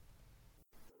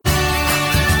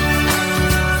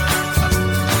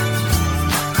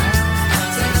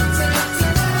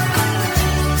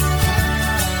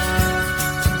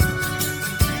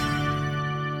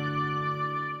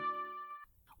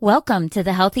Welcome to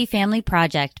the Healthy Family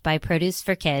Project by Produce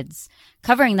for Kids,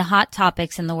 covering the hot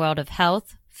topics in the world of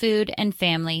health, food, and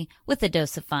family with a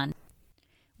dose of fun.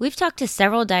 We've talked to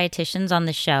several dietitians on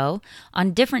the show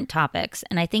on different topics,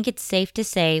 and I think it's safe to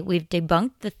say we've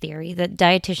debunked the theory that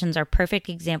dietitians are perfect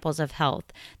examples of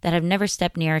health that have never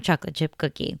stepped near a chocolate chip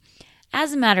cookie.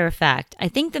 As a matter of fact, I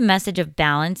think the message of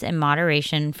balance and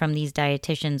moderation from these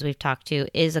dietitians we've talked to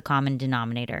is a common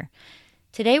denominator.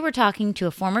 Today we're talking to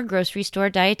a former grocery store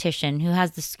dietitian who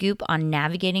has the scoop on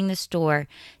navigating the store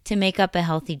to make up a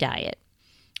healthy diet.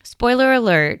 Spoiler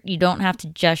alert, you don't have to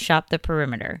just shop the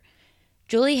perimeter.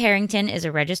 Julie Harrington is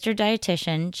a registered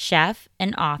dietitian, chef,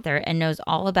 and author and knows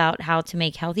all about how to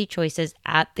make healthy choices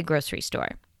at the grocery store.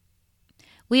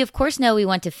 We of course know we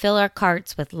want to fill our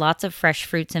carts with lots of fresh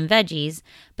fruits and veggies,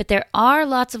 but there are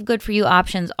lots of good for you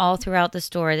options all throughout the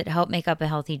store that help make up a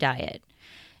healthy diet.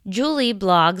 Julie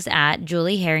blogs at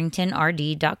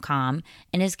julieharringtonrd.com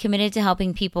and is committed to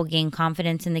helping people gain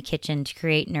confidence in the kitchen to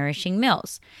create nourishing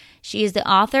meals. She is the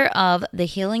author of the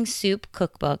Healing Soup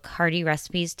Cookbook, Hearty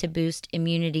Recipes to Boost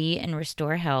Immunity and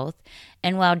Restore Health.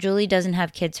 And while Julie doesn't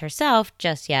have kids herself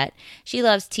just yet, she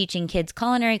loves teaching kids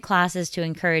culinary classes to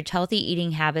encourage healthy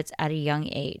eating habits at a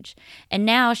young age. And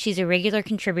now she's a regular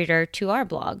contributor to our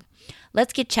blog.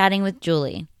 Let's get chatting with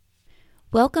Julie.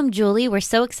 Welcome, Julie. We're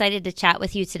so excited to chat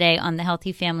with you today on the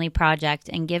Healthy Family Project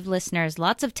and give listeners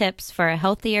lots of tips for a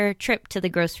healthier trip to the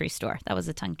grocery store. That was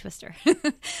a tongue twister.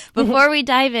 Before we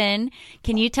dive in,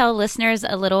 can you tell listeners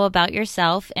a little about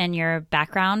yourself and your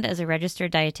background as a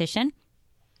registered dietitian?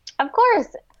 Of course.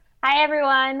 Hi,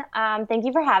 everyone. Thank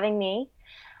you for having me.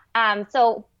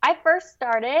 So I first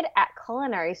started at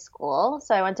culinary school.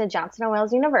 So I went to Johnson &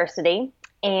 Wales University,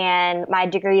 and my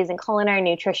degree is in culinary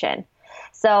nutrition.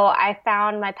 So I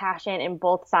found my passion in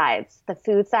both sides, the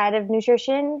food side of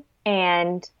nutrition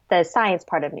and the science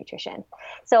part of nutrition.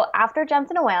 So after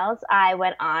Johnson & Wales, I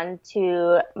went on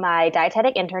to my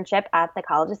dietetic internship at the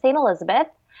College of St. Elizabeth.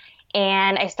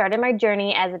 And I started my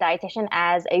journey as a dietitian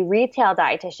as a retail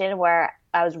dietitian where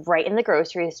I was right in the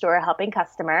grocery store helping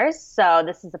customers. So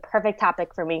this is a perfect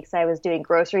topic for me because I was doing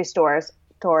grocery stores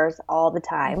all the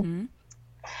time. Mm-hmm.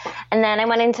 And then I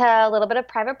went into a little bit of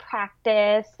private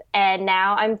practice, and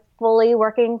now I'm fully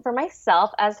working for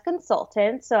myself as a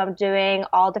consultant. So I'm doing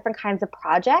all different kinds of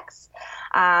projects,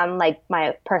 like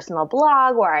my personal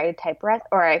blog where I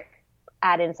I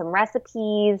add in some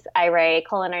recipes. I write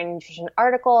culinary nutrition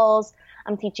articles.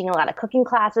 I'm teaching a lot of cooking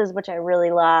classes, which I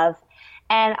really love.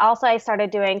 And also I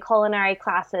started doing culinary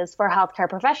classes for healthcare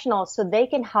professionals so they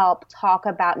can help talk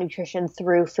about nutrition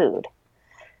through food.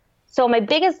 So my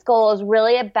biggest goal is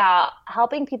really about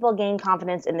helping people gain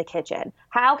confidence in the kitchen.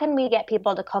 How can we get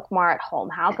people to cook more at home?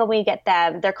 How can we get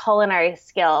them their culinary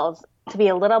skills to be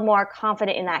a little more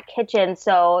confident in that kitchen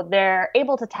so they're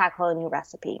able to tackle a new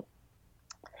recipe?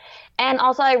 And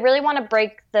also, I really want to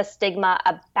break the stigma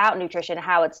about nutrition,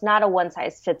 how it's not a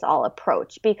one-size-fits-all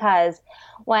approach. Because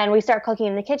when we start cooking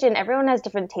in the kitchen, everyone has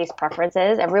different taste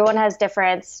preferences. Everyone has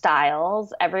different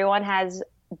styles. Everyone has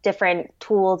different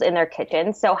tools in their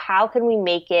kitchen. So how can we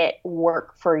make it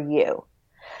work for you?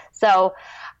 So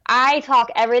I talk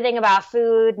everything about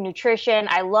food, nutrition.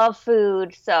 I love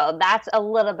food. So that's a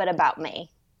little bit about me.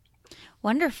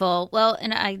 Wonderful. Well,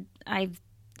 and I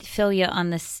feel you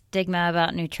on the stigma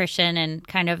about nutrition and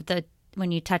kind of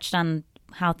when you touched on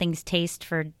how things taste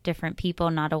for different people,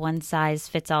 not a one size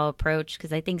fits all approach.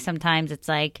 Because I think sometimes it's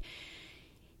like,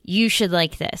 you should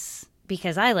like this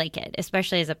because I like it,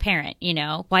 especially as a parent,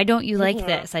 why don't you like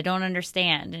this? I don't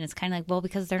understand. And it's kind of like, well,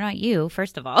 because they're not you,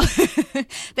 first of all.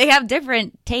 They have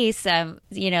different tastes,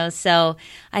 so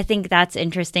I think that's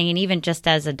interesting. And even just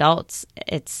as adults,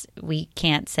 we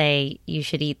can't say you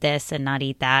should eat this and not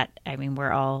eat that. I mean,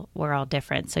 we're all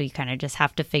different. So you kind of just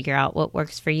have to figure out what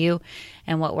works for you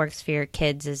and what works for your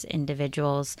kids as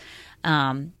individuals.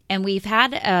 And we've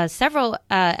had several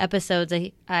episodes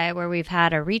where we've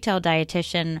had a retail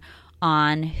dietitian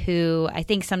on who I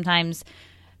think sometimes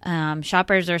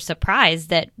shoppers are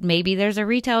surprised that maybe there's a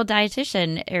retail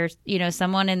dietitian or,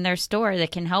 someone in their store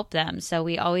that can help them. So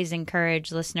we always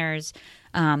encourage listeners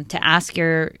to ask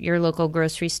your local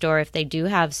grocery store if they do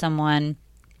have someone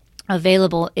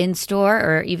available in store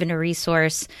or even a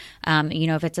resource.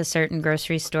 If it's a certain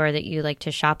grocery store that you like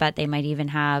to shop at, they might even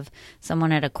have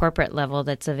someone at a corporate level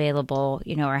that's available,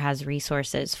 or has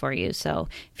resources for you. So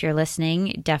if you're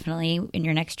listening, definitely in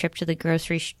your next trip to the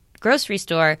grocery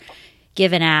store,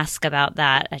 give an ask about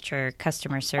that at your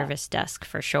customer service desk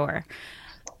for sure.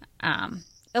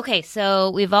 Okay, so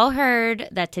we've all heard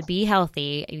that to be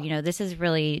healthy, this is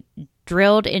really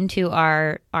drilled into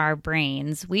our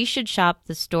brains, we should shop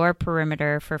the store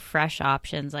perimeter for fresh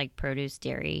options like produce,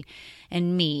 dairy,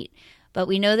 and meat. But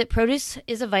we know that produce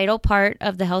is a vital part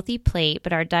of the healthy plate,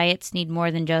 but our diets need more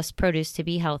than just produce to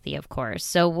be healthy, of course.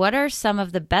 So what are some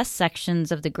of the best sections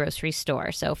of the grocery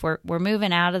store? So if we're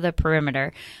moving out of the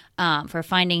perimeter for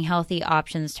finding healthy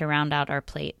options to round out our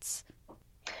plates.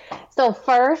 So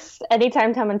first,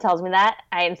 anytime someone tells me that,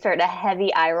 I insert a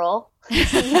heavy eye roll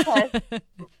because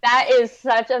that is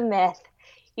such a myth.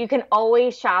 You can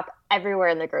always shop everywhere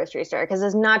in the grocery store because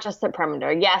it's not just the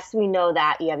perimeter. Yes, we know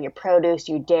that you have your produce,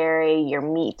 your dairy, your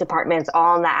meat departments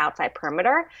all on the outside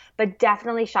perimeter, but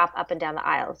definitely shop up and down the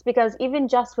aisles because even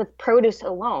just with produce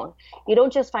alone, you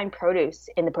don't just find produce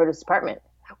in the produce department.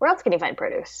 Where else can you find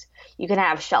produce? You can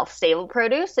have shelf-stable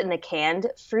produce in the canned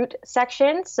fruit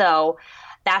section. So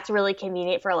that's really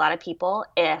convenient for a lot of people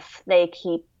if they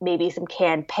keep maybe some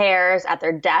canned pears at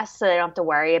their desk so they don't have to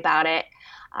worry about it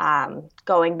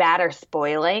going bad or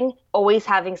spoiling. Always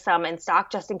having some in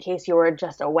stock just in case you were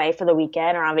just away for the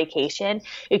weekend or on vacation.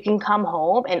 You can come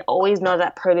home and always know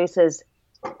that produce is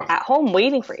at home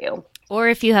waiting for you. Or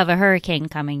if you have a hurricane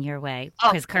coming your way,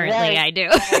 because currently I do.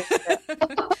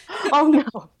 Oh,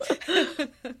 no.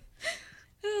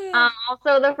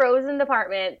 Also, the frozen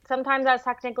department, sometimes that's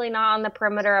technically not on the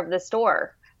perimeter of the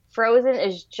store. Frozen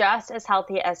is just as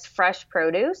healthy as fresh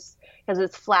produce because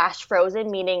it's flash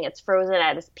frozen, meaning it's frozen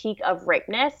at its peak of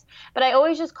ripeness. But I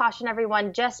always just caution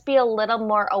everyone, just be a little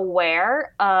more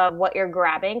aware of what you're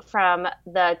grabbing from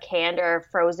the canned or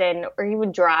frozen or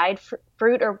even dried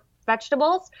fruit or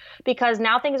vegetables, because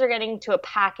now things are getting to a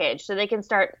package, so they can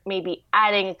start maybe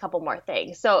adding a couple more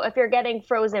things. So if you're getting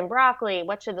frozen broccoli,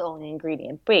 what should the only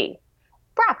ingredient be?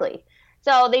 Broccoli.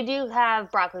 So they do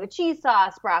have broccoli with cheese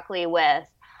sauce, broccoli with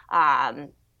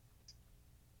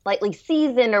lightly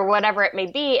seasoned or whatever it may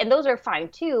be, and those are fine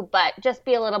too, but just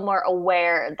be a little more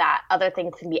aware that other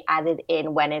things can be added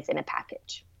in when it's in a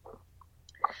package.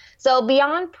 So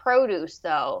beyond produce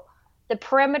though, the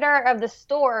perimeter of the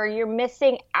store, you're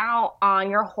missing out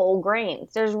on your whole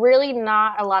grains. There's really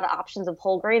not a lot of options of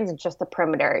whole grains, it's just the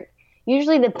perimeter.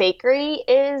 Usually the bakery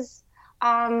is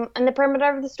in the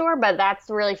perimeter of the store, but that's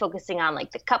really focusing on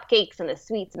like the cupcakes and the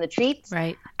sweets and the treats.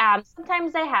 Right.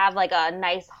 Sometimes they have like a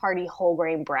nice hearty whole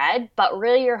grain bread, but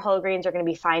really your whole grains are going to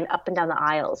be fine up and down the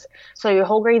aisles. So your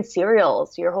whole grain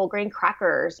cereals, your whole grain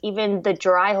crackers, even the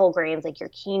dry whole grains like your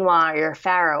quinoa or your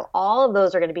farro, all of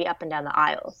those are going to be up and down the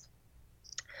aisles.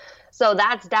 So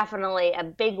that's definitely a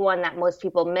big one that most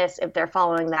people miss if they're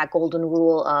following that golden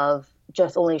rule of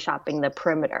just only shopping the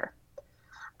perimeter.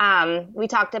 We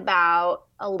talked about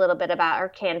a little bit about our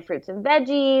canned fruits and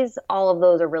veggies. All of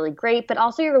those are really great, but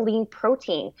also your lean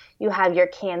protein. You have your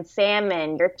canned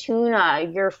salmon, your tuna,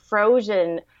 your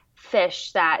frozen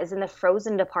fish that is in the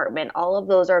frozen department. All of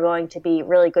those are going to be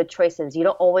really good choices. You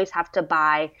don't always have to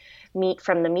buy meat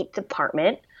from the meat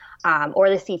department. Or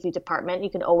the seafood department.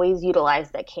 You can always utilize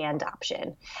the canned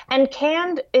option. And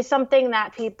canned is something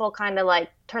that people kind of like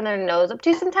turn their nose up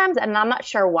to sometimes, and I'm not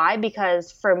sure why,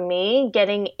 because for me,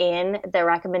 getting in the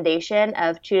recommendation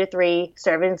of 2 to 3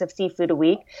 servings of seafood a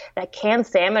week, that canned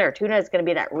salmon or tuna is going to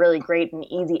be that really great and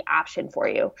easy option for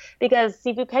you, because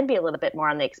seafood can be a little bit more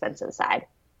on the expensive side.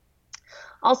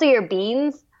 Also, your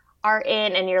beans are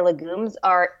in and your legumes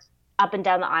are up and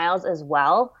down the aisles as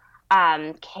well.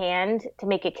 Canned to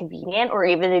make it convenient, or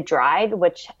even dried,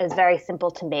 which is very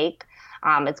simple to make.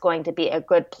 It's going to be a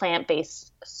good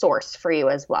plant-based source for you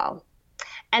as well.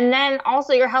 And then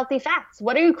also your healthy fats.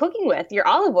 What are you cooking with? Your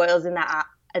olive oil is in that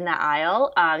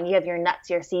aisle. You have your nuts,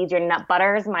 your seeds, your nut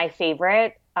butter is my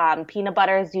favorite. Peanut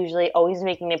butter is usually always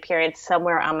making an appearance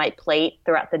somewhere on my plate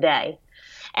throughout the day.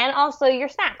 And also your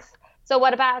snacks. So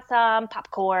what about some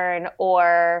popcorn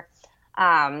or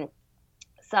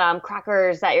some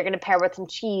crackers that you're going to pair with some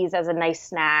cheese as a nice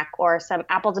snack, or some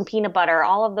apples and peanut butter?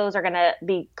 All of those are going to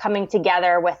be coming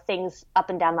together with things up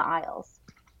and down the aisles.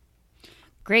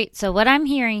 Great. So what I'm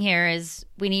hearing here is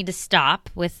we need to stop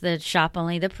with the shop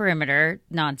only the perimeter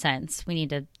nonsense. We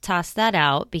need to toss that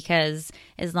out, because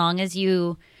as long as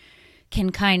you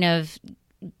can kind of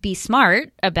be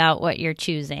smart about what you're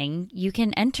choosing, you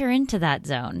can enter into that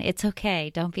zone. It's okay.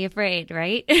 Don't be afraid,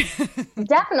 right?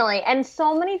 Definitely. And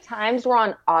so many times we're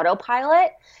on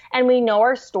autopilot and we know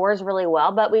our stores really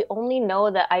well, but we only know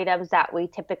the items that we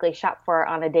typically shop for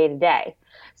on a day-to-day.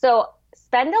 So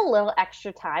spend a little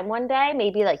extra time one day,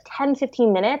 maybe like 10,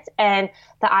 15 minutes, and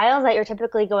the aisles that you're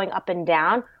typically going up and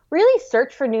down, really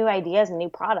search for new ideas and new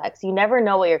products. You never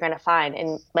know what you're going to find,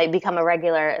 and might become a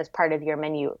regular as part of your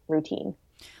menu routine.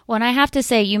 Well, and I have to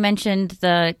say, you mentioned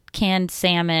the canned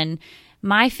salmon.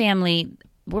 My family,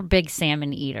 we're big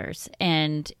salmon eaters,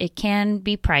 and it can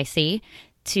be pricey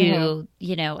to,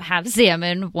 have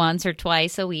salmon once or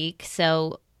twice a week.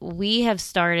 So we have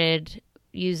started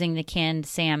using the canned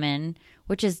salmon,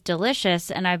 which is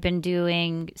delicious. And I've been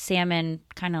doing salmon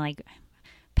kind of like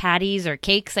patties or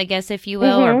cakes, I guess, if you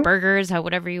will, or burgers,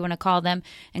 whatever you want to call them,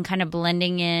 and kind of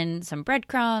blending in some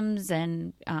breadcrumbs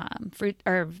and fruit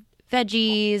or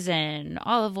veggies and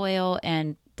olive oil,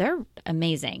 and they're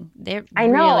amazing. I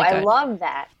know. Really good. I love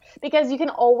that because you can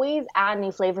always add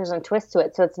new flavors and twists to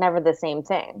it, so it's never the same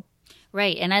thing.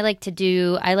 Right. And I like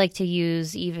to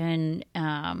use even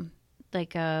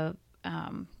like a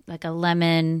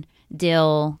lemon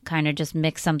dill, kind of just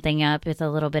mix something up with a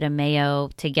little bit of mayo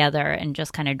together and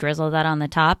just kind of drizzle that on the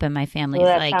top. And my family's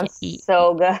sounds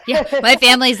so good. Yeah, my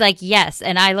family's like, yes.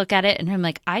 And I look at it and I'm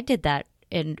like, I did that.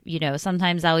 And,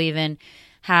 sometimes I'll even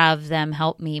have them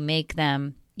help me make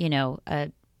them,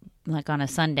 like on a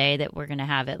Sunday that we're going to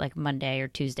have it like Monday or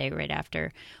Tuesday right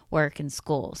after work and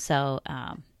school. So,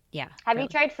 yeah. Have you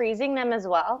tried freezing them as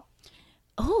well?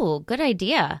 Oh, good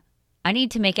idea. I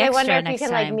need to make extra next time. I wonder if you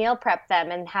can like meal prep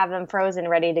them and have them frozen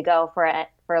ready to go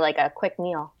for like a quick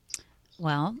meal.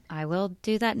 Well, I will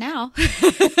do that now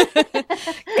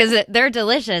because they're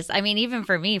delicious. I mean, even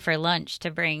for me for lunch to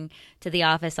bring to the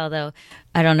office, although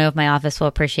I don't know if my office will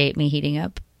appreciate me heating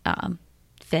up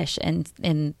fish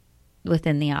and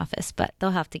within the office, but they'll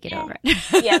have to get over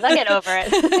it. Yeah, they'll get over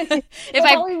it. They'll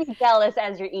probably be jealous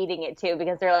as you're eating it too,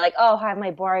 because they're like, oh, I had my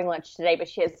boring lunch today, but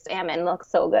she has salmon. It looks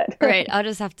so good. Right. I'll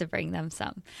just have to bring them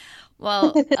some.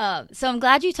 Well, so I'm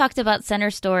glad you talked about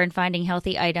Center Store and finding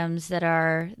healthy items that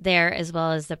are there as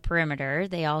well as the perimeter.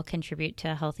 They all contribute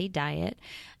to a healthy diet.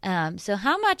 So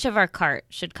how much of our cart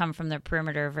should come from the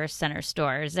perimeter versus Center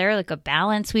Store? Is there like a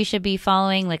balance we should be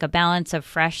following, like a balance of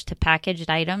fresh to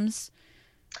packaged items?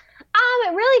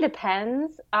 It really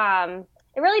depends.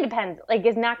 Like,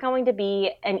 it's not going to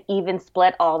be an even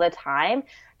split all the time,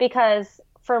 because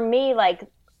for me, like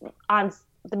on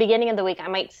the beginning of the week, I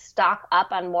might stock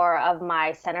up on more of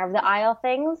my center of the aisle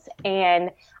things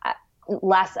and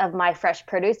less of my fresh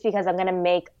produce, because I'm going to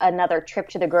make another trip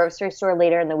to the grocery store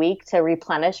later in the week to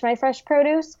replenish my fresh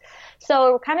produce.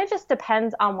 So it kind of just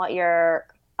depends on what your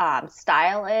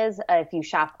style is, if you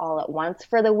shop all at once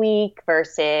for the week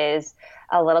versus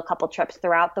a little couple trips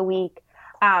throughout the week.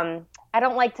 I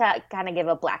don't like to kind of give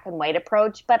a black and white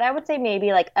approach, but I would say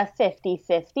maybe like a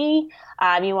 50-50.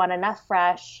 You want enough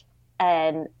fresh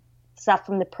and stuff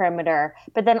from the perimeter,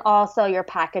 but then also your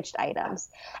packaged items.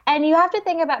 And you have to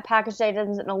think about packaged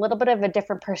items in a little bit of a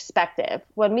different perspective.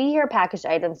 When we hear packaged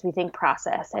items, we think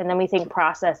process, and then we think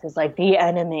process is like the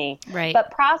enemy. Right.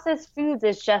 But processed foods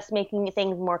is just making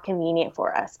things more convenient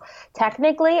for us.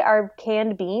 Technically, our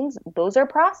canned beans, those are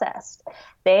processed.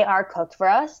 They are cooked for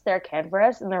us, they're canned for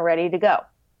us, and they're ready to go.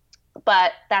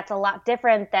 But that's a lot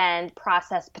different than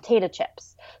processed potato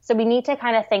chips. So we need to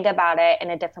kind of think about it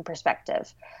in a different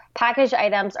perspective. Packaged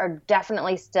items are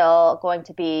definitely still going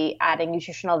to be adding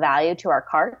nutritional value to our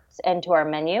carts and to our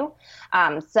menu.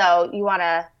 So you want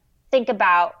to think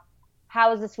about,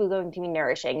 how is this food going to be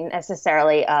nourishing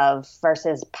necessarily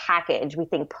versus packaged? We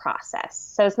think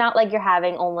processed. So it's not like you're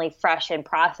having only fresh and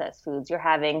processed foods. You're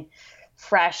having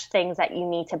fresh things that you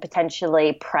need to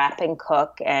potentially prep and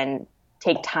cook and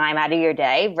take time out of your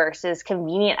day versus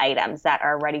convenient items that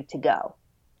are ready to go.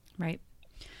 Right.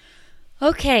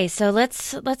 Okay, so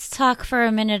let's talk for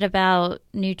a minute about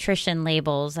nutrition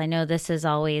labels. I know this is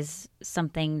always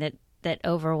something that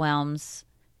overwhelms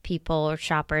people or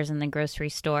shoppers in the grocery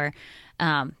store.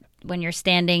 When you're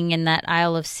standing in that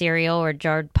aisle of cereal or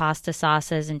jarred pasta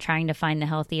sauces and trying to find the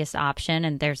healthiest option,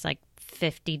 and there's like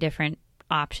 50 different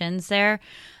options there,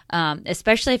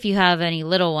 especially if you have any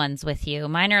little ones with you.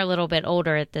 Mine are a little bit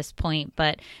older at this point,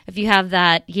 but if you have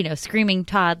that, screaming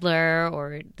toddler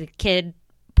or the kid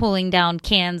pulling down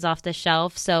cans off the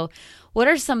shelf. So what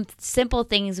are some simple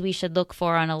things we should look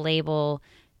for on a label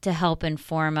to help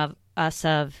inform us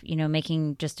of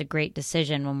making just a great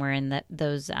decision when we're in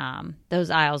those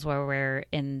aisles where we're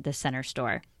in the center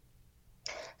store?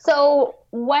 So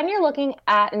when you're looking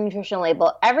at a nutrition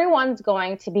label, everyone's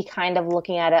going to be kind of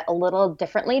looking at it a little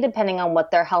differently depending on what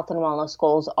their health and wellness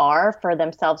goals are for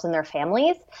themselves and their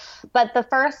families. But the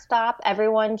first stop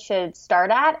everyone should start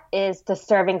at is the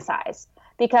serving size,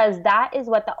 because that is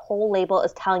what the whole label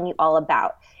is telling you all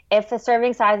about. If the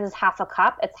serving size is half a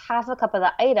cup, it's half a cup of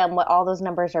the item, what all those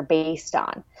numbers are based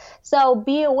on. So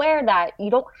be aware that you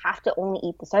don't have to only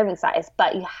eat the serving size,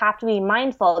 but you have to be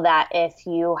mindful that if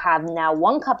you have now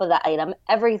 1 cup of the item,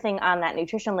 everything on that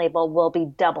nutrition label will be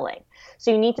doubling.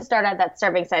 So you need to start at that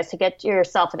serving size to get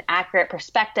yourself an accurate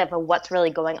perspective of what's really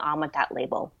going on with that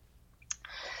label.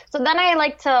 So then I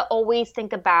like to always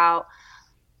think about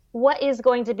what is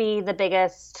going to be the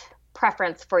biggest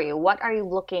preference for you? What are you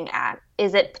looking at?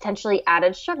 Is it potentially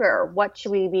added sugar? What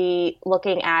should we be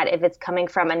looking at if it's coming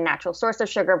from a natural source of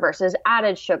sugar versus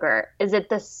added sugar? Is it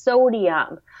the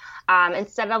sodium?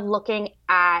 Instead of looking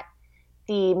at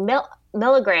the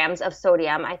milligrams of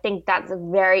sodium, I think that's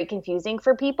very confusing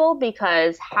for people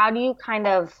because how do you kind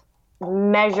of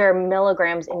measure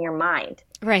milligrams in your mind?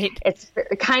 Right. It's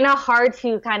kind of hard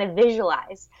to kind of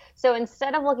visualize. So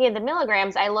instead of looking at the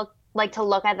milligrams, like to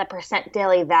look at the percent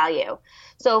daily value.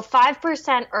 So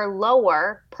 5% or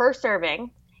lower per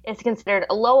serving is considered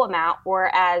a low amount,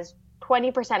 whereas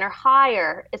 20% or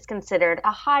higher is considered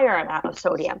a higher amount of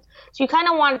sodium. So you kind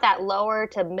of want that lower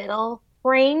to middle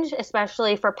range,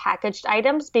 especially for packaged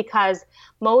items, because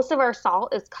most of our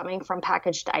salt is coming from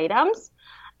packaged items.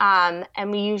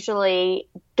 And we usually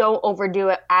don't overdo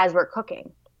it as we're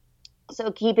cooking. So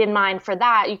keep in mind for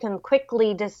that, you can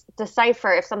quickly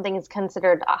decipher if something is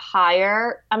considered a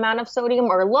higher amount of sodium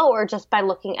or lower just by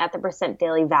looking at the percent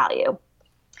daily value.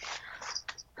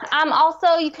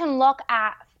 Also, you can look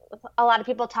at, a lot of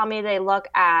people tell me they look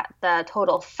at the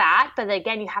total fat, but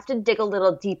again, you have to dig a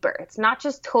little deeper. It's not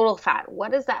just total fat.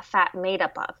 What is that fat made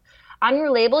up of? On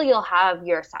your label, you'll have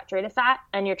your saturated fat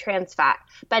and your trans fat,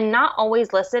 but not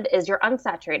always listed is your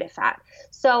unsaturated fat.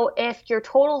 So if your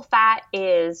total fat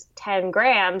is 10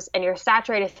 grams and your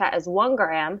saturated fat is 1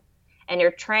 gram and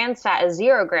your trans fat is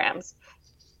 0 grams,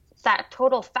 that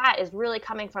total fat is really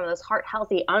coming from those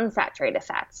heart-healthy unsaturated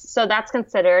fats. So that's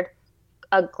considered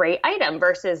a great item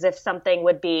versus if something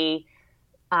would be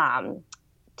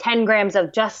 10 grams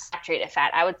of just saturated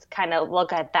fat. I would kind of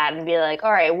look at that and be like,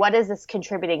 all right, what is this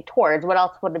contributing towards? What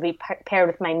else would it be paired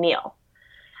with my meal?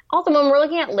 Also, when we're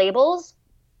looking at labels,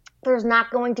 there's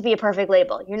not going to be a perfect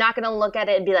label. You're not going to look at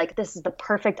it and be like, this is the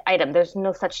perfect item. There's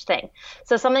no such thing.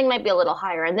 So something might be a little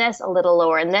higher in this, a little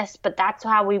lower in this, but that's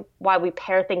why we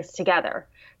pair things together.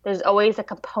 There's always a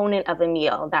component of a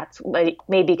meal that's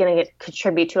maybe going to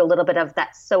contribute to a little bit of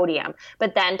that sodium,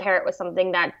 but then pair it with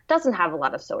something that doesn't have a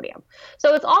lot of sodium.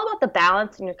 So it's all about the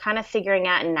balance, and you're kind of figuring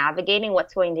out and navigating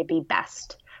what's going to be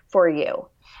best for you.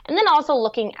 And then also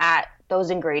looking at those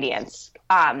ingredients,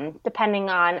 depending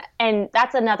on, and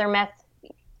that's another myth.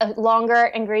 A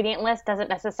longer ingredient list doesn't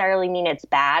necessarily mean it's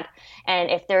bad. And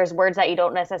if there's words that you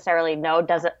don't necessarily know,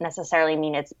 doesn't necessarily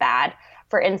mean it's bad.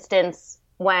 For instance,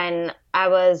 when I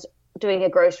was doing a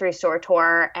grocery store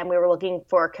tour and we were looking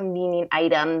for convenient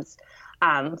items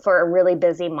for a really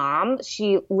busy mom,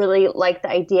 she really liked the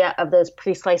idea of those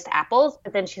pre-sliced apples.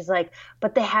 But then she's like,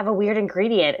 but they have a weird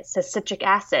ingredient. It says citric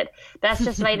acid. That's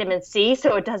just vitamin C,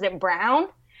 so it doesn't brown.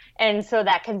 And so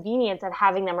that convenience of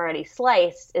having them already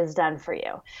sliced is done for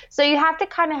you. So you have to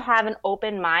kind of have an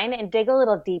open mind and dig a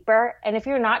little deeper. And if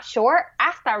you're not sure,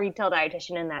 ask that retail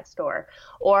dietitian in that store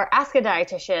or ask a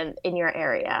dietitian in your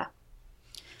area.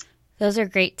 Those are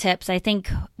great tips. I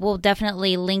think we'll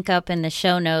definitely link up in the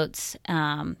show notes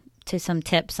to some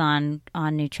tips on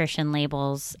nutrition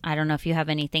labels. I don't know if you have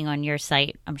anything on your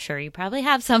site. I'm sure you probably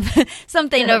have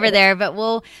something over there, but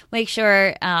we'll make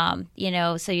sure,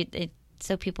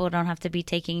 so people don't have to be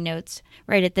taking notes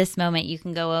right at this moment. You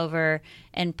can go over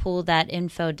and pull that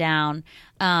info down.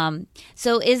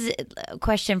 So is a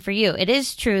question for you. It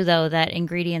is true, though, that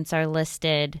ingredients are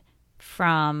listed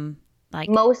from like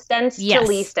most dense to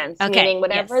least dense, meaning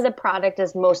whatever the product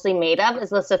is mostly made of is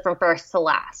listed from first to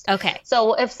last. Okay.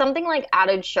 So if something like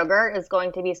added sugar is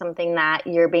going to be something that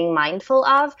you're being mindful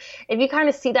of, if you kind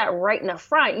of see that right in the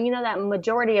front, you know that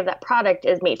majority of that product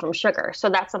is made from sugar. So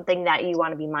that's something that you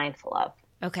want to be mindful of.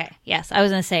 Okay. Yes. I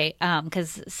was going to say,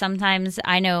 because sometimes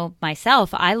I know myself,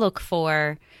 I look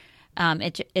for,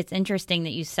 it's interesting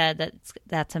that you said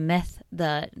that's a myth,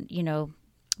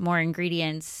 more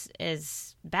ingredients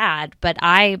is bad, but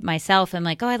I myself am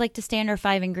like, I like to stay under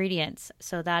 5 ingredients.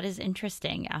 So that is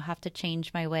interesting. I'll have to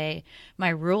change my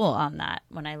rule on that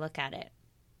when I look at it.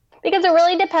 Because it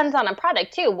really depends on a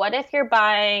product too. What if you're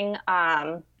buying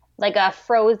like a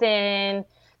frozen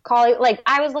like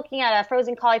I was looking at a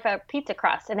frozen cauliflower pizza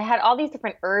crust and it had all these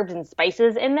different herbs and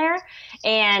spices in there,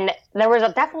 and there was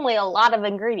definitely a lot of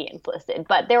ingredients listed,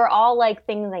 but they were all like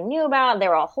things I knew about. They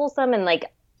were all wholesome, and like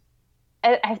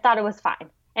I thought it was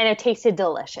fine, and it tasted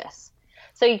delicious.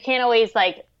 So you can't always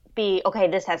like be, okay,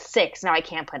 this has 6, now I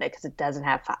can't put it because it doesn't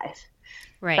have 5.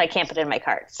 Right. So I can't put it in my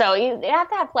cart. So you have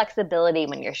to have flexibility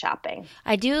when you're shopping.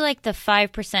 I do like the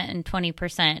 5% and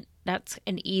 20%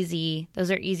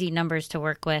 those are easy numbers to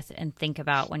work with and think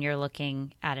about when you're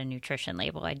looking at a nutrition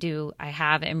label. I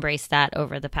have embraced that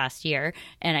over the past year,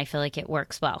 and I feel like it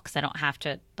works well because I don't have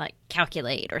to like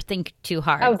calculate or think too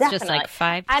hard. Oh, it's definitely. Just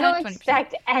like 5%. I don't 20%.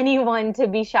 expect anyone to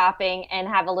be shopping and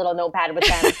have a little notepad with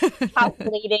them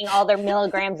calculating all their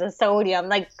milligrams of sodium.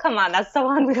 Like, come on, that's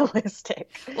so unrealistic.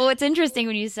 Well, it's interesting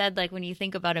when you said, like, when you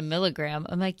think about a milligram,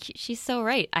 I'm like, she's so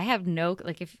right. I have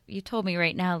like, if you told me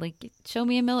right now, like, show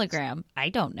me a milligram, I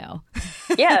don't know.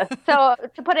 Yeah. So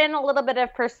to put in a little bit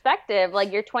of perspective,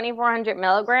 like your 2,400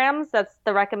 milligrams, that's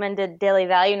the recommended daily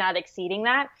value, not exceeding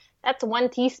that. That's 1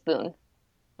 teaspoon.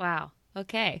 Wow.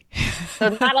 Okay. So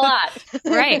it's not a lot.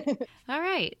 Right. All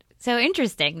right. So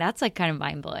interesting. That's like kind of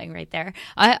mind blowing right there.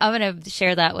 I'm going to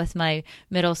share that with my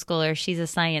middle schooler. She's a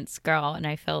science girl. And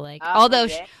I feel like,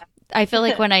 I feel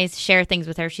like when I share things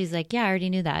with her, she's like, yeah, I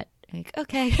already knew that. I'm like,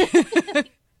 okay.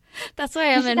 That's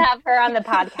why I'm have her on the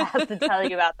podcast to tell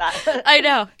you about that. I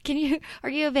know. Are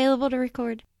you available to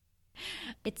record?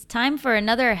 It's time for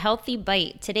another Healthy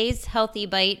Bite. Today's Healthy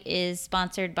Bite is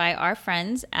sponsored by our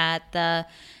friends at the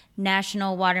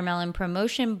National Watermelon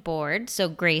Promotion Board. So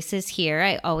Grace is here.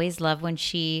 I always love when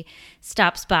she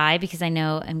stops by because I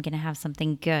know I'm going to have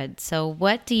something good. So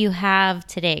what do you have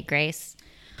today, Grace?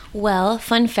 Well,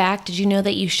 fun fact, did you know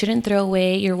that you shouldn't throw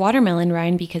away your watermelon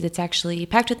rind because it's actually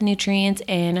packed with nutrients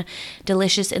and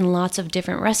delicious in lots of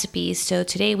different recipes? So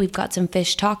today we've got some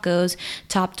fish tacos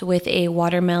topped with a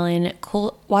watermelon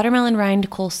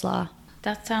rind coleslaw.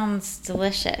 That sounds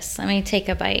delicious. Let me take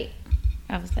a bite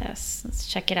of this. Let's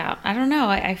check it out. I don't know.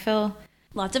 I feel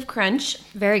lots of crunch.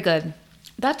 Very good.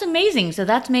 That's amazing. So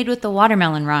that's made with the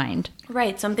watermelon rind.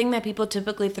 Right. Something that people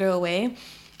typically throw away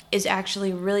is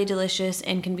actually really delicious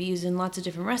and can be used in lots of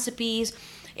different recipes.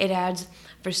 It adds,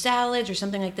 for salads or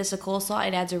something like this, a coleslaw,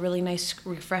 it adds a really nice,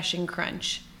 refreshing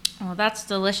crunch. Oh, that's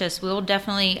delicious. We'll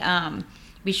definitely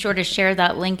be sure to share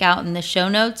that link out in the show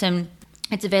notes, and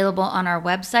it's available on our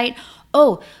website.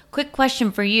 Oh, quick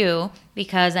question for you,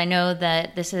 because I know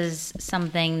that this is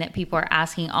something that people are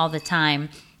asking all the time.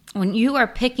 When you are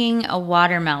picking a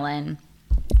watermelon,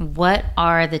 what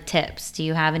are the tips? Do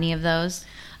you have any of those?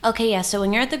 Okay, yeah, so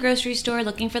when you're at the grocery store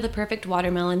looking for the perfect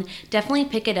watermelon, definitely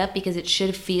pick it up because it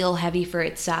should feel heavy for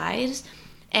its size.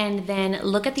 And then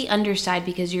look at the underside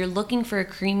because you're looking for a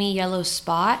creamy yellow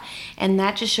spot, and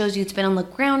that just shows you it's been on the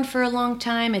ground for a long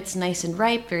time. It's nice and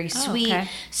ripe, very sweet. Okay.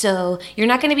 So you're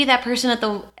not going to be that person at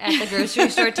the grocery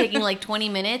store taking like 20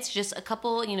 minutes. Just a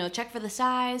couple, check for the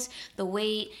size, the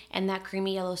weight, and that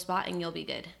creamy yellow spot, and you'll be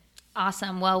good.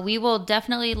 Awesome. Well, we will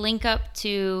definitely link up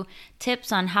to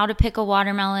tips on how to pick a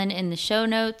watermelon in the show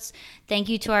notes. Thank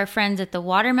you to our friends at the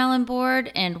Watermelon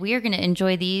Board, and we are going to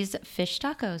enjoy these fish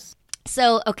tacos.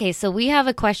 So we have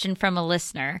a question from a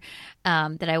listener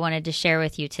that I wanted to share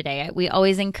with you today. We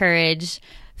always encourage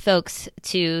folks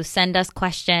to send us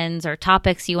questions or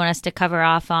topics you want us to cover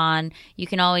off on. You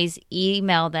can always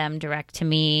email them direct to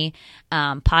me,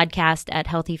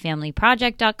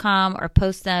 podcast@healthyfamilyproject.com, or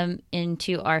post them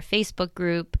into our Facebook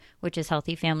group, which is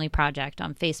Healthy Family Project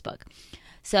on Facebook.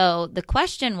 So the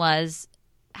question was,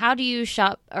 how do you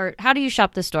shop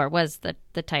the store was the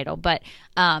title. But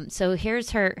so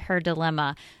here's her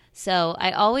dilemma. So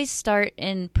I always start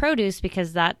in produce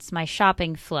because that's my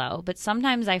shopping flow. But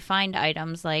sometimes I find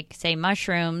items like, say,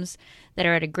 mushrooms that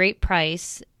are at a great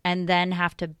price and then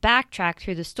have to backtrack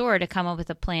through the store to come up with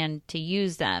a plan to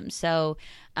use them. So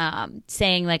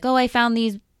saying like, oh, I found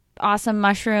these awesome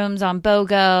mushrooms on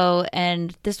BOGO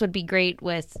and this would be great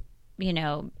with,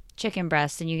 chicken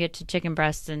breasts, and you get to chicken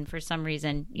breasts and for some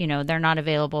reason, they're not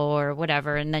available or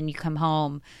whatever. And then you come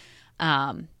home,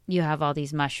 you have all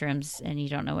these mushrooms and you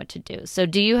don't know what to do. So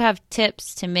do you have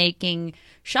tips to making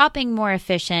shopping more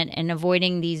efficient and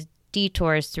avoiding these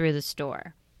detours through the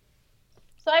store?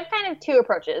 So I have kind of two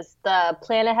approaches, the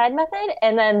plan ahead method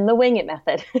and then the wing it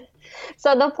method.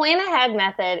 So the plan ahead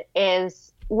method is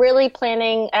really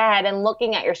planning ahead and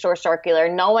looking at your store circular,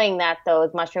 knowing that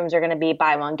those mushrooms are going to be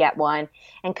buy one, get one,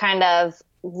 and kind of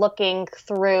looking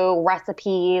through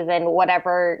recipes and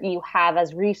whatever you have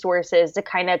as resources to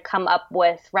kind of come up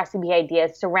with recipe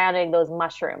ideas surrounding those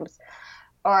mushrooms,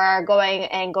 or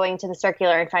going to the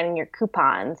circular and finding your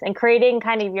coupons and creating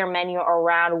kind of your menu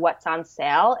around what's on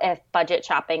sale if budget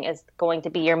shopping is going to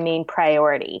be your main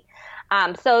priority.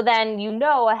 So then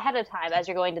ahead of time as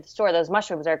you're going to the store, those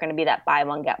mushrooms are going to be that buy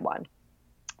one, get one.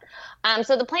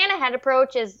 So the plan ahead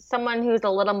approach is someone who's a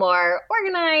little more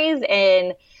organized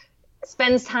and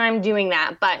spends time doing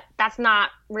that, but that's not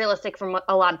realistic for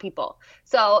a lot of people.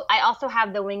 So I also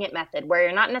have the wing it method where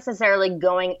you're not necessarily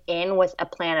going in with a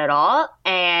plan at all,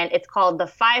 and it's called the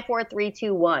 5, 4, 3,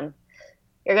 2, 1.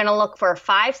 You're going to look for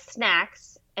 5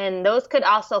 snacks, and those could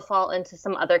also fall into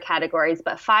some other categories,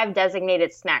 but 5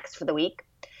 designated snacks for the week.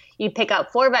 You pick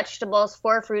up 4 vegetables,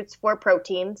 4 fruits, 4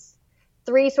 proteins,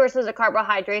 3 sources of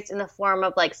carbohydrates in the form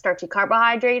of like starchy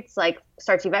carbohydrates, like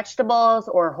starchy vegetables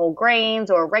or whole grains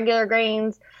or regular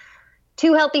grains,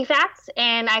 2 healthy fats,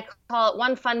 and I call it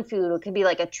 1 fun food. It could be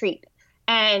like a treat.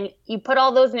 And you put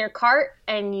all those in your cart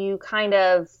and you kind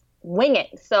of wing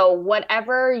it. So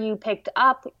whatever you picked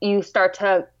up, you start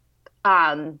to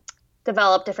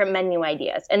develop different menu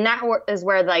ideas. And that is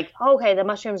where like, okay, the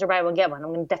mushrooms are buy one, get one.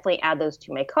 I'm going to definitely add those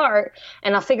to my cart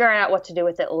and I'll figure out what to do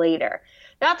with it later.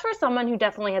 That's for someone who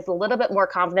definitely has a little bit more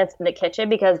confidence in the kitchen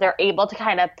because they're able to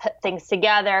kind of put things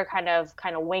together, kind of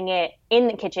wing it in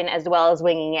the kitchen as well as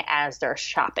winging it as they're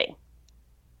shopping.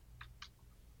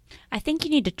 I think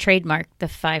you need to trademark the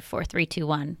 5, 4, 3, 2,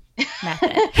 1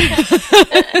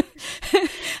 method.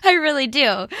 I really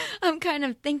do. I'm kind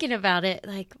of thinking about it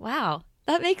like, wow,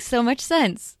 that makes so much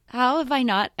sense. How have I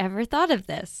not ever thought of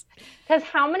this? Because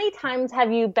how many times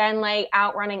have you been like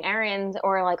out running errands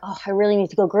or like, oh, I really need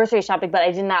to go grocery shopping, but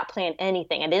I did not plan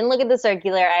anything. I didn't look at the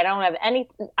circular. I don't have any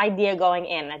idea going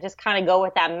in. I just kind of go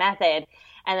with that method.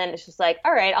 And then it's just like,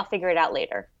 all right, I'll figure it out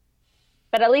later.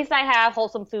 But at least I have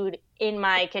wholesome food in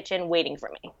my kitchen waiting for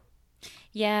me.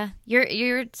 Yeah,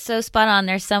 you're so spot on.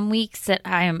 There's some weeks that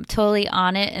I am totally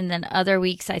on it, and then other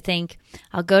weeks I think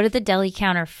I'll go to the deli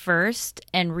counter first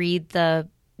and read the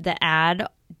ad,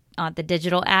 the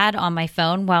digital ad on my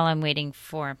phone while I'm waiting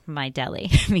for my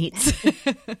deli meats.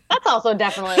 That's also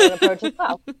definitely an approach as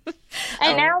well.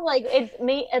 And now, like,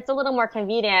 it's a little more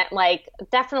convenient. Like,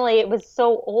 definitely, it was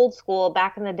so old school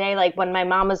back in the day, like when my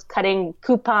mom was cutting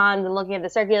coupons and looking at the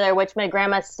circular, which my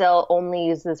grandma still only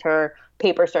uses her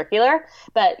paper circular.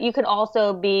 But you could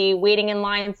also be waiting in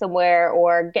line somewhere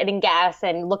or getting gas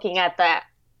and looking at that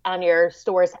on your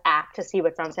store's app to see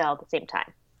what's on sale at the same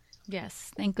time.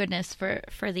 Yes, thank goodness for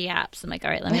the apps. I'm like, all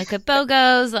right, let me look at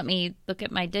BOGOs. Let me look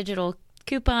at my digital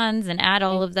coupons and add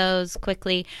all of those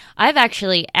quickly. I've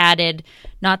actually added,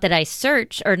 not that I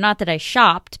search or not that I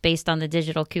shopped based on the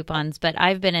digital coupons, but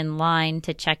I've been in line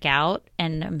to check out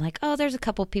and I'm like, oh, there's a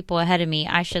couple people ahead of me.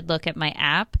 I should look at my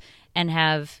app and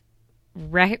have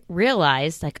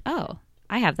realized like, oh,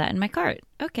 I have that in my cart.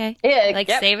 Okay. Yeah, like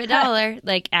yep. Save $1,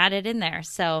 like add it in there.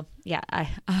 So yeah,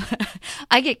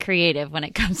 I get creative when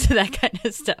it comes to that kind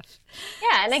of stuff.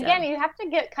 Yeah. And again, you have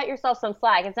to cut yourself some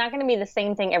slack. It's not going to be the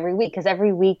same thing every week because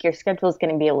every week your schedule is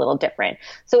going to be a little different.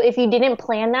 So if you didn't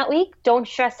plan that week, don't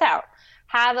stress out.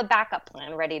 Have a backup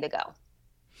plan ready to go.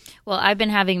 Well, I've been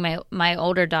having my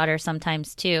older daughter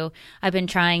sometimes too. I've been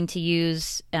trying to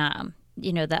use,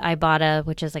 the Ibotta,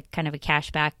 which is like kind of a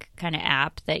cashback kind of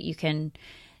app that you can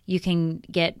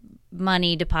get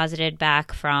money deposited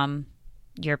back from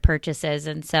your purchases.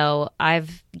 And so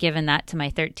I've given that to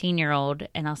my 13-year-old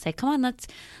and I'll say, come on,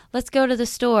 let's go to the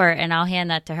store. And I'll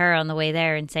hand that to her on the way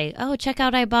there and say, oh, check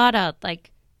out Ibotta.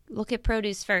 Like, look at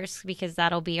produce first because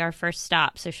that'll be our first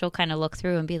stop. So she'll kind of look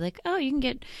through and be like, oh, you can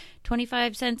get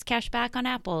 25 cents cash back on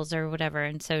apples or whatever.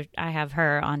 And so I have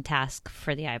her on task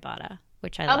for the Ibotta,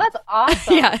 which I love. Oh, that's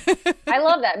awesome. Yeah. I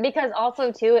love that because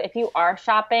also too, if you are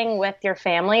shopping with your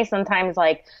family, sometimes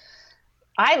like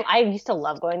I used to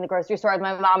love going to the grocery store with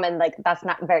my mom and like that's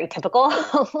not very typical,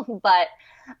 but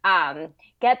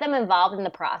get them involved in the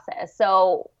process.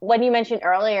 So when you mentioned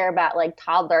earlier about like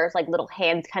toddlers, like little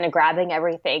hands kind of grabbing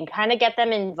everything, kind of get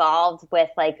them involved with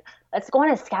like, let's go on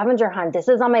a scavenger hunt. This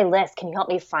is on my list. Can you help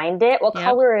me find it? What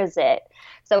color is it?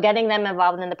 So getting them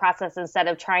involved in the process instead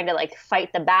of trying to like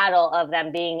fight the battle of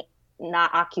them being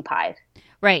not occupied.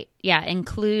 Right. Yeah.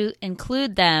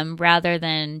 Include them rather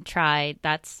than try.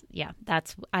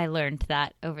 I learned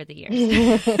that over the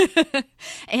years.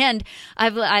 And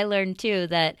I learned too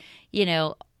that,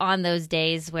 on those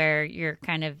days where you're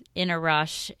kind of in a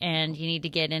rush and you need to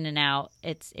get in and out,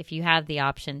 if you have the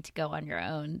option to go on your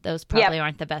own, those probably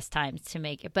aren't the best times to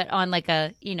make it. But on like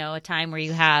a time where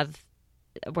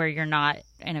you're not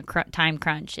in a time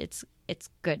crunch, it's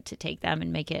good to take them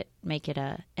and make it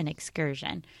an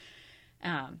excursion.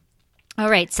 All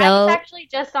right. So I was actually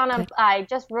I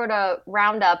just wrote a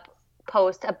roundup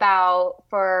post about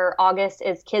for August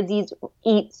is Kids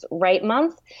Eats Right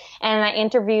Month. And I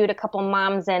interviewed a couple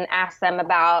moms and asked them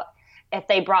about if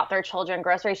they brought their children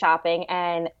grocery shopping.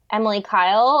 And Emily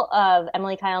Kyle of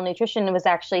Emily Kyle Nutrition was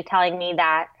actually telling me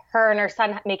that her and her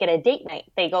son make it a date night.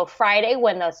 They go Friday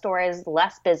when the store is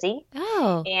less busy.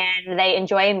 Oh. And they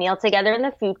enjoy a meal together in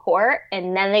the food court.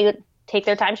 And then they take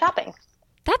their time shopping.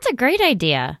 That's a great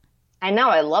idea. I know.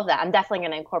 I love that. I'm definitely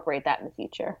going to incorporate that in the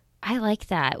future. I like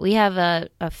that. We have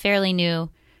a fairly new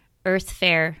Earth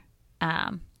Fare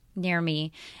near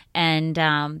me, and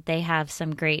they have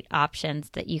some great options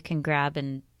that you can grab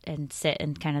and sit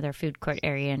in kind of their food court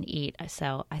area and eat.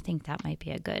 So I think that might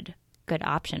be a good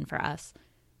option for us.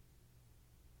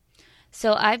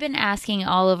 So I've been asking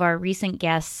all of our recent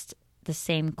guests the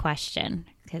same question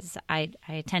because I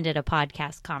attended a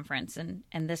podcast conference and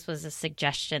this was a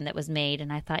suggestion that was made.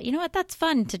 And I thought, you know what, that's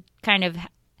fun to kind of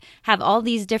have all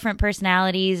these different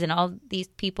personalities and all these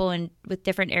people with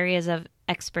different areas of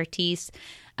expertise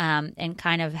and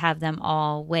kind of have them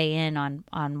all weigh in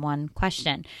on one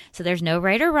question. So there's no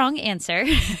right or wrong answer.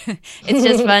 It's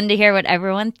just fun to hear what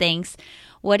everyone thinks.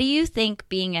 What do you think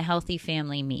being a healthy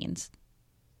family means?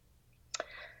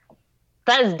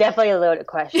 That is definitely a loaded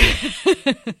question.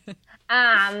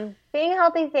 Being a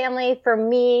healthy family for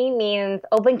me means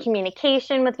open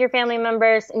communication with your family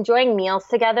members, enjoying meals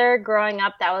together. Growing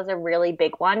up, that was a really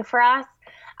big one for us.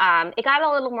 It got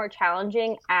a little more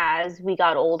challenging as we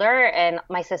got older, and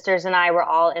my sisters and I were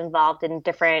all involved in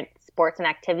different sports and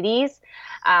activities.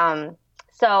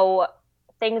 So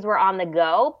things were on the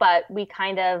go, but we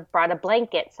kind of brought a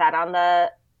blanket, sat on the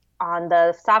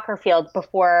soccer field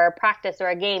before practice or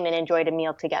a game and enjoyed a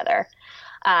meal together.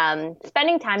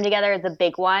 Spending time together is a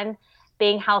big one.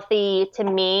 Being healthy to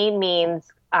me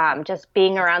means just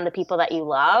being around the people that you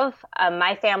love.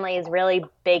 My family is really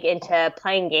big into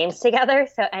playing games together.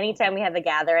 So anytime we have a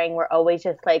gathering, we're always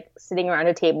just like sitting around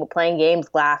a table playing games,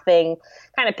 laughing,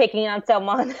 kind of picking on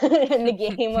someone in the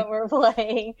game when we're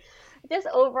playing. Just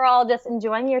overall, just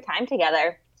enjoying your time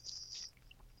together.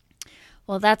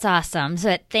 Well, that's awesome.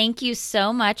 So thank you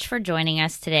so much for joining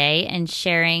us today and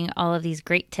sharing all of these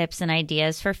great tips and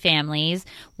ideas for families.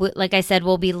 Like I said,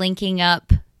 we'll be linking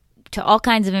up to all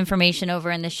kinds of information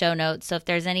over in the show notes. So if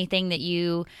there's anything that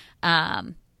you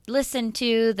listen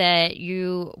to that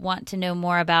you want to know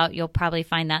more about, you'll probably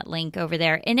find that link over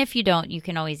there. And if you don't, you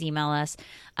can always email us.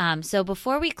 So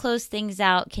before we close things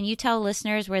out, can you tell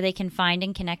listeners where they can find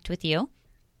and connect with you?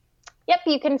 Yep,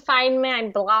 you can find my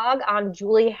blog on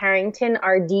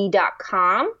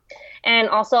julieharringtonrd.com. And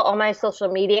also all my social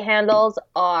media handles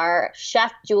are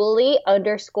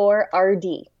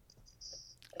chefjulie_RD.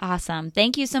 Awesome.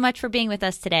 Thank you so much for being with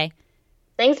us today.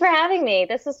 Thanks for having me.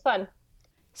 This is fun.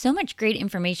 So much great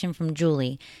information from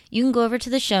Julie. You can go over to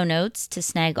the show notes to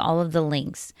snag all of the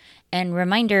links. And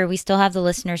reminder, we still have the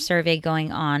listener survey going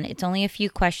on. It's only a few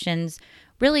questions,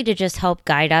 really to just help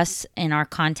guide us in our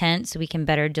content so we can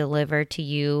better deliver to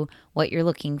you what you're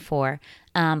looking for.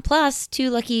 Plus, 2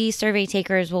 lucky survey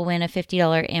takers will win a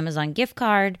 $50 Amazon gift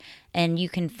card, and you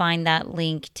can find that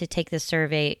link to take the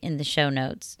survey in the show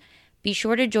notes. Be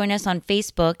sure to join us on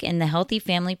Facebook in the Healthy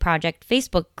Family Project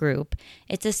Facebook group.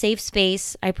 It's a safe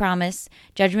space, I promise,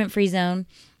 judgment-free zone.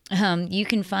 You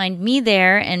can find me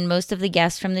there and most of the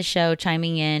guests from the show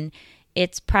chiming in.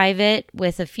 It's private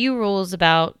with a few rules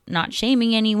about not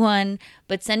shaming anyone,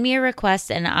 but send me a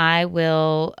request and I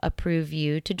will approve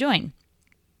you to join.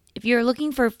 If you're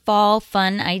looking for fall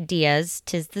fun ideas,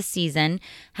 'tis the season,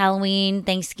 Halloween,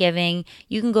 Thanksgiving,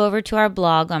 you can go over to our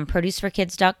blog on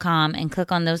produceforkids.com and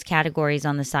click on those categories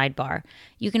on the sidebar.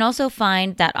 You can also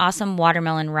find that awesome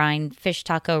watermelon rind fish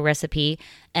taco recipe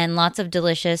and lots of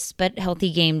delicious but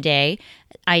healthy game day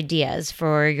ideas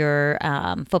for your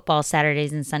football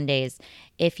Saturdays and Sundays.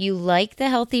 If you like the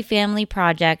Healthy Family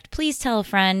Project, please tell a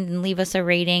friend and leave us a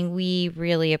rating. We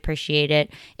really appreciate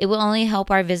it. It will only help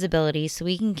our visibility so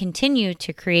we can continue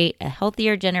to create a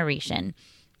healthier generation.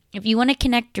 If you want to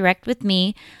connect direct with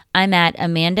me, I'm at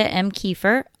Amanda M.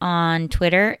 Kiefer on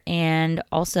Twitter and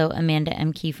also Amanda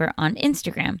M. Kiefer on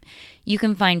Instagram. You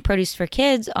can find Produce for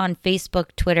Kids on Facebook,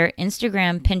 Twitter,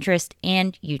 Instagram, Pinterest,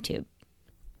 and YouTube.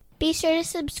 Be sure to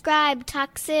subscribe.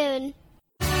 Talk soon.